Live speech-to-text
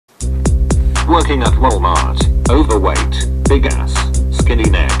Working at Walmart. Overweight. Big ass. Skinny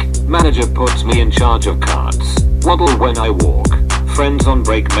neck. Manager puts me in charge of carts. Waddle when I walk. Friends on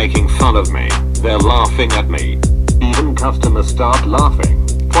break making fun of me. They're laughing at me. Even customers start laughing.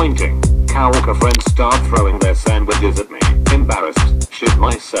 Pointing. Coworker friends start throwing their sandwiches at me. Embarrassed. Shit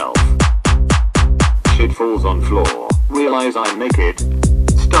myself. Shit falls on floor. Realize I'm naked.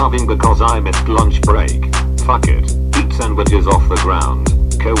 Starving because I missed lunch break. Fuck it. Eat sandwiches off the ground.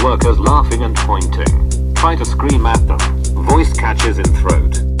 Coworkers laughing and pointing. Try to scream at them. Voice catches in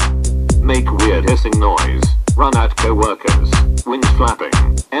throat. Make weird hissing noise. Run at coworkers. Wings flapping.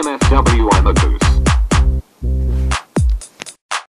 MFW I'm a goose.